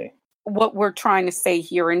absolutely what we're trying to say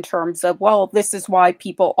here in terms of, well, this is why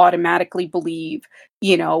people automatically believe,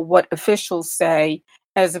 what officials say,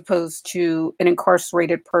 as opposed to an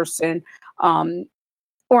incarcerated person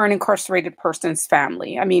or an incarcerated person's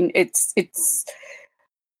family. I mean, it's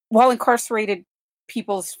while incarcerated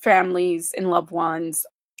people's families and loved ones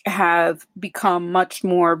have become much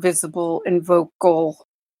more visible and vocal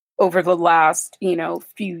over the last,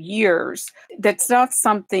 few years, that's not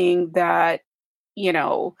something that,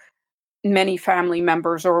 many family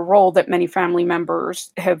members, or a role that many family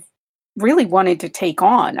members have really wanted to take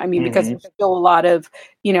on. I mean, because there's still a lot of,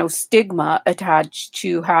 stigma attached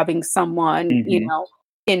to having someone,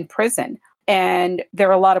 in prison. And there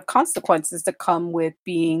are a lot of consequences that come with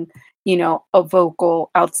being, a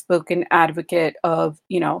vocal, outspoken advocate of,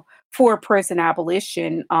 for prison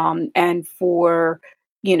abolition and for,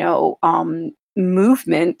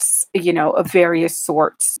 movements, of various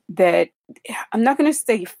sorts that I'm not going to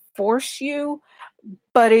say force you,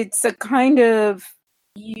 but it's a kind of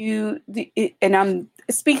and I'm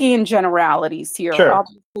speaking in generalities here. Sure.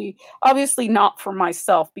 Obviously not for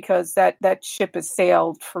myself, because that ship has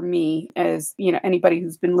sailed for me, as anybody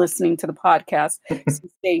who's been listening to the podcast since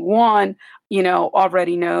day one,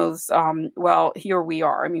 already knows. Well, here we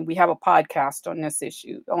are. I mean, we have a podcast on this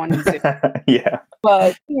issue, yeah.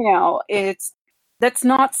 But that's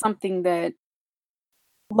not something that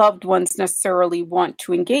loved ones necessarily want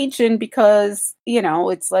to engage in, because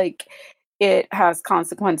it's like it has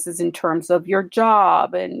consequences in terms of your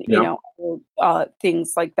job and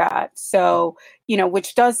things like that. So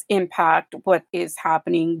which does impact what is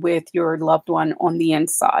happening with your loved one on the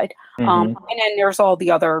inside. And then there's all the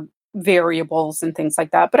other variables and things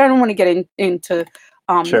like that. But I don't want to get into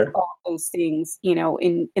all those things,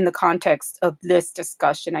 in the context of this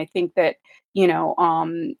discussion. I think that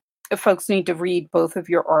folks need to read both of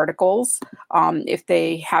your articles if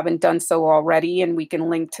they haven't done so already, and we can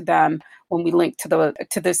link to them when we link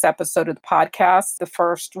to this episode of the podcast. The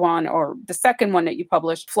first one, or the second one that you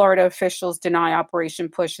published, Florida officials deny Operation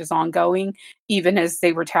Push is ongoing, even as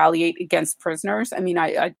they retaliate against prisoners. I mean,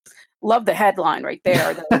 I love the headline right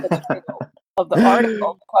there, the title of the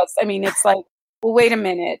article, because I mean, it's like, well, wait a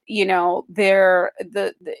minute,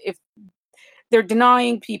 if they're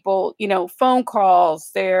denying people, phone calls,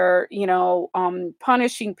 they're,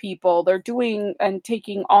 punishing people, they're doing and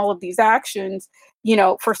taking all of these actions,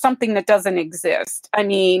 for something that doesn't exist. I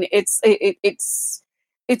mean, it's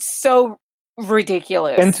so And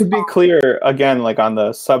ridiculous. to be clear, again, like on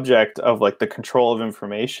the subject of like the control of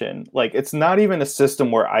information, like it's not even a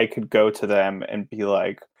system where I could go to them and be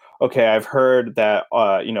like, okay, I've heard that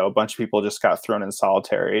a bunch of people just got thrown in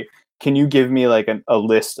solitary. Can you give me like a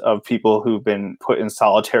list of people who've been put in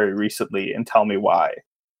solitary recently and tell me why?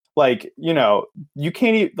 Like, you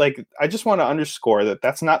can't like, I just want to underscore that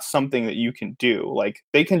that's not something that you can do. Like,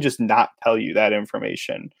 they can just not tell you that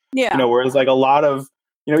information. Yeah. Whereas like a lot of,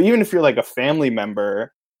 even if you're like a family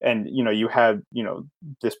member and, you have,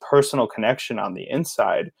 this personal connection on the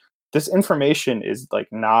inside, this information is like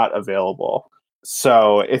not available.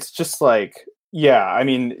 So it's just like, yeah, I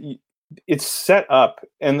mean, it's set up,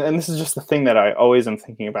 and this is just the thing that I always am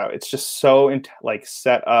thinking about. It's just so like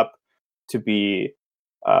set up to be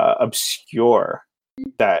obscure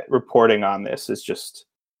that reporting on this is just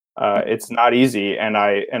it's not easy. And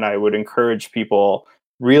I would encourage people,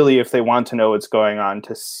 really, if they want to know what's going on,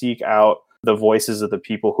 to seek out the voices of the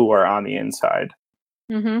people who are on the inside.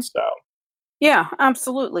 So Yeah,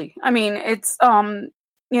 absolutely. I mean, it's and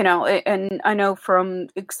I know from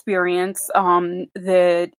experience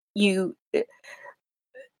that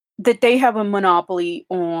they have a monopoly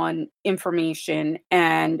on information,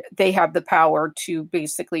 and they have the power to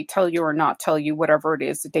basically tell you or not tell you whatever it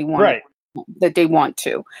is that they want right.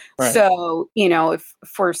 to. Right. So, if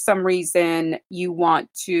for some reason you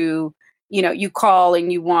want to, you call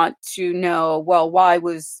and you want to know, well, why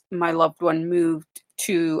was my loved one moved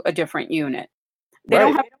to a different unit? They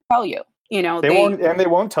don't Right. have to tell you. They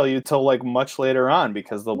won't tell you till like much later on,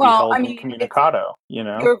 because they'll be Well, I held mean, incommunicado,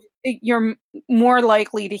 you're more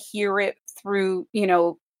likely to hear it through,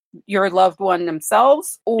 your loved one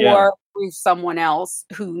themselves, Yeah. or through someone else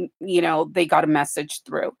who, they got a message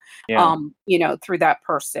through, Yeah. through that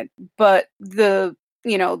person. But the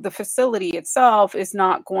facility itself is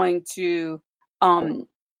not going to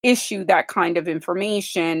issue that kind of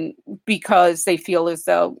information, because they feel as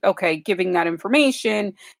though, okay, giving that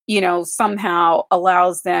information, somehow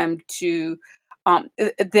allows them to,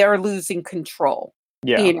 they're losing control,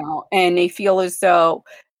 Yeah. and they feel as though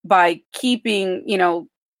by keeping,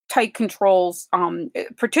 tight controls,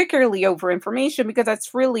 particularly over information, because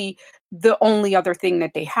that's really the only other thing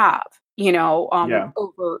that they have, Yeah.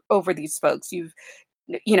 over these folks. You've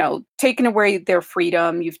taken away their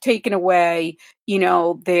freedom, you've taken away,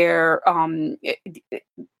 their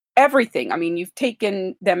everything. I mean, you've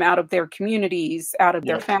taken them out of their communities, out of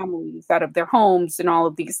their Yep. families, out of their homes, and all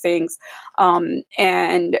of these things.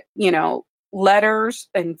 And letters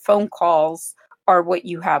and phone calls are what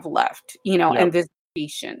you have left, and Yep.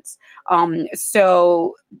 visitations.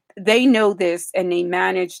 So they know this, and they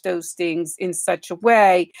manage those things in such a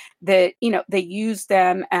way that, they use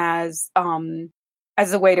them as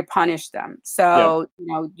a way to punish them. Yep. So,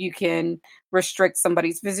 you can restrict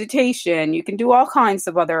somebody's visitation. You can do all kinds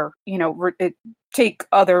of other, take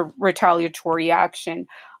other retaliatory action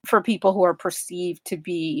for people who are perceived to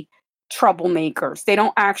be troublemakers. They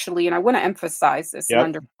don't actually, and I want to emphasize this and Yep.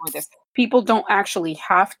 underscore this, people don't actually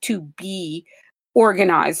have to be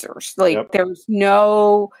organizers. Like, Yep. there's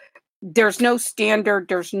no standard,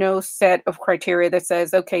 there's no set of criteria that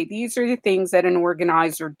says, okay, these are the things that an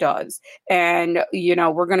organizer does. And,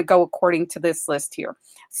 we're going to go according to this list here.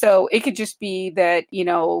 So it could just be that,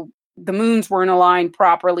 the moons weren't aligned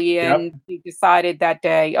properly, and Yep. we decided that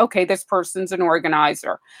day, okay, this person's an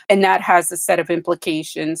organizer. And that has a set of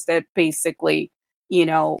implications that basically,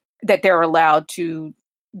 that they're allowed to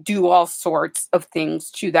do all sorts of things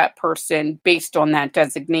to that person based on that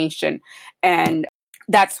designation. And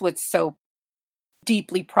that's what's so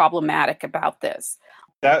deeply problematic about this.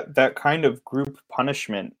 That kind of group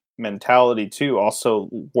punishment mentality too also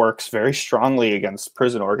works very strongly against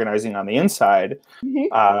prison organizing on the inside,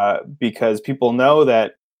 because people know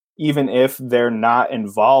that even if they're not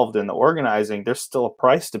involved in the organizing, there's still a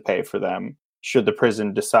price to pay for them should the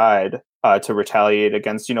prison decide to retaliate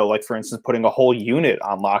against, like, for instance, putting a whole unit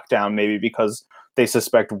on lockdown, maybe because they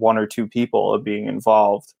suspect one or two people of being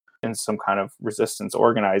involved in some kind of resistance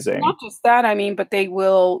organizing. Not just that, I mean, but they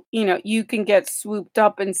will, you can get swooped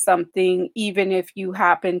up in something even if you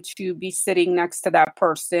happen to be sitting next to that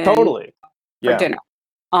person Totally. for Yeah. dinner.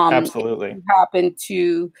 Absolutely. If you happen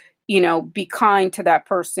to, be kind to that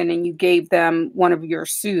person and you gave them one of your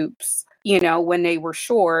soups, when they were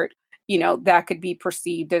short, that could be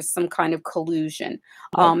perceived as some kind of collusion.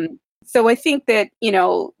 Yep. So I think that,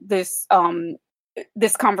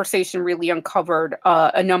 this conversation really uncovered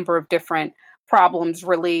a number of different problems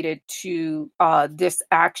related to this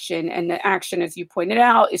action. And the action, as you pointed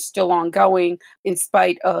out, is still ongoing in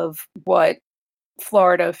spite of what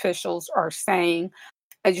Florida officials are saying.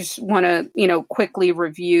 I just want to, quickly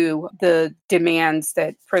review the demands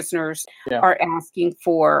that prisoners are asking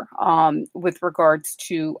for with regards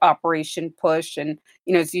to Operation Push. And,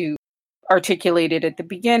 as you articulated at the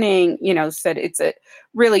beginning, said it's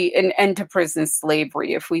really an end to prison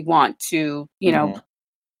slavery if we want to,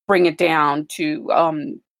 bring it down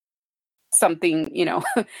to something,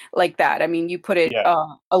 like that. I mean, you put it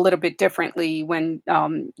a little bit differently when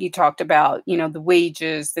you talked about, the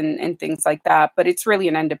wages and things like that, but it's really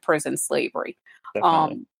an end to prison slavery.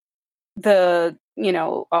 The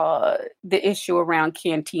issue around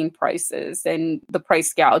canteen prices and the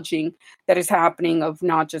price gouging that is happening of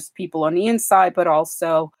not just people on the inside, but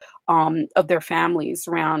also of their families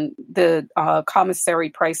around the commissary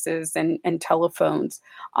prices and telephones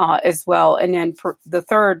as well. And then the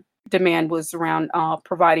third demand was around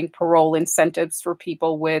providing parole incentives for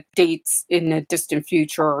people with dates in the distant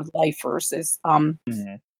future, or lifers, as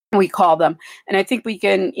we call them. And I think we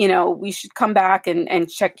can, we should come back and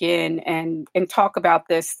check in and talk about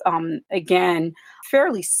this again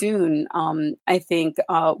fairly soon. I think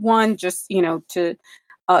one, just, to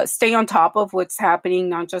stay on top of what's happening,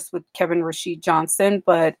 not just with Kevin Rashid Johnson,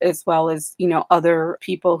 but as well as, other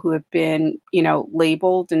people who have been,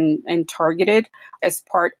 labeled and targeted as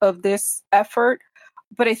part of this effort.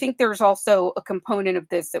 But I think there's also a component of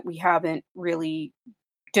this that we haven't really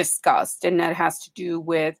discussed, and that has to do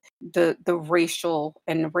with the racial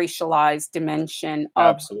and racialized dimension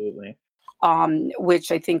of absolutely,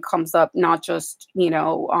 which I think comes up not just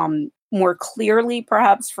more clearly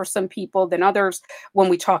perhaps for some people than others when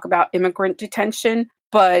we talk about immigrant detention,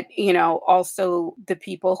 but also the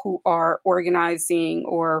people who are organizing,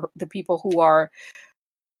 or the people who are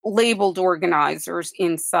labeled organizers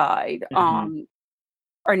inside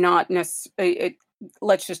are not necessarily.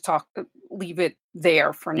 Let's just leave it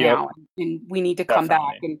there for now. And we need to come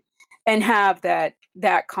back and have that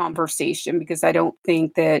conversation, because I don't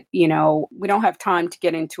think that, we don't have time to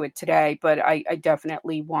get into it today, but I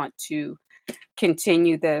definitely want to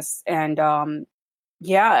continue this. And I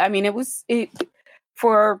mean, it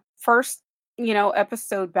for first,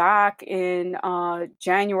 episode back in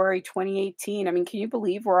January 2018. I mean, can you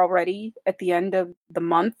believe we're already at the end of the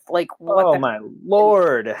month? Like, what my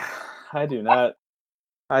Lord. I do not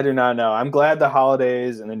know. I'm glad the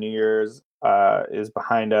holidays and the New Year's is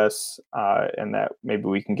behind us, and that maybe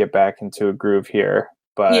we can get back into a groove here.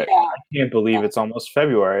 But I can't believe it's almost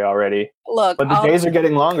February already. Look, but the days are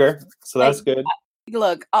getting longer, so that's good.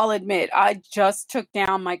 Look, I'll admit, I just took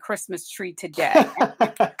down my Christmas tree today.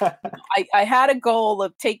 I had a goal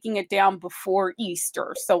of taking it down before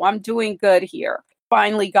Easter, so I'm doing good here.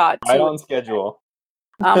 Finally got to right on schedule.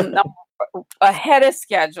 Ahead of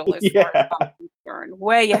schedule as far as I'm concerned,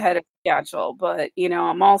 way ahead of schedule. But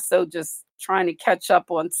I'm also just trying to catch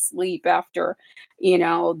up on sleep after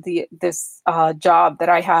this job that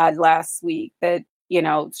I had last week that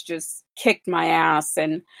it's just kicked my ass,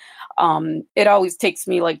 and it always takes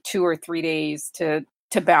me like 2 or 3 days to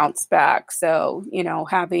bounce back. So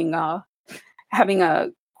having a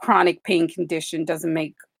chronic pain condition doesn't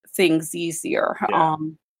make things easier.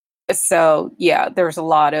 So there's a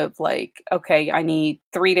lot of like, okay, I need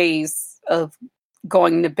 3 days of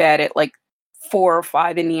going to bed at like 4 or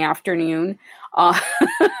 5 in the afternoon. And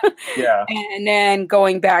then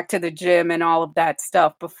going back to the gym and all of that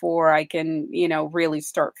stuff before I can, really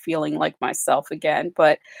start feeling like myself again.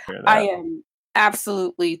 But I am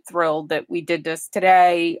absolutely thrilled that we did this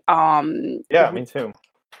today. Me too.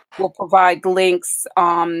 We'll provide links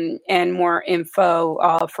and more info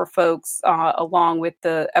for folks along with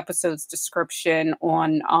the episode's description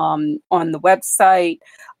on the website.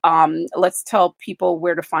 Let's tell people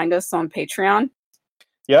where to find us on Patreon.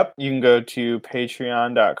 Yep, you can go to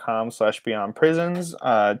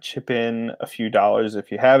patreon.com/beyondprisons. Chip in a few dollars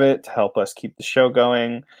if you have it to help us keep the show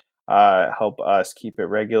going, help us keep it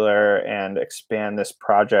regular, and expand this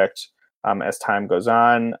project as time goes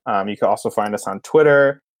on. You can also find us on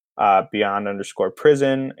Twitter,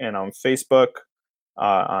 beyond_prison, and on Facebook,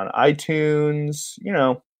 on iTunes,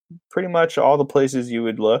 pretty much all the places you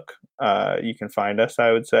would look, you can find us,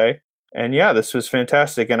 I would say. And this was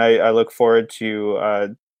fantastic. And I look forward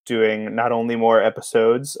to doing not only more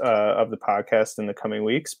episodes of the podcast in the coming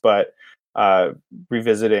weeks, but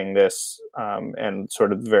revisiting this and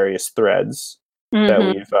sort of the various threads that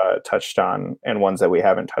we've touched on and ones that we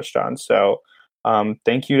haven't touched on. So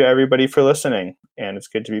thank you to everybody for listening. And it's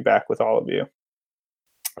good to be back with all of you,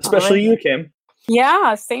 especially you, Kim.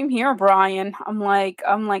 Yeah, same here, Brian. I'm like,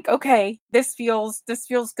 okay, this feels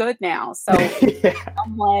good now. So Yeah,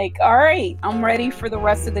 I'm like, all right, I'm ready for the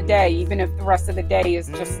rest of the day, even if the rest of the day is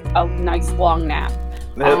just a nice long nap.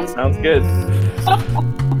 that sounds good.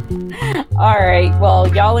 All right,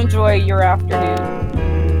 well, y'all enjoy your afternoon.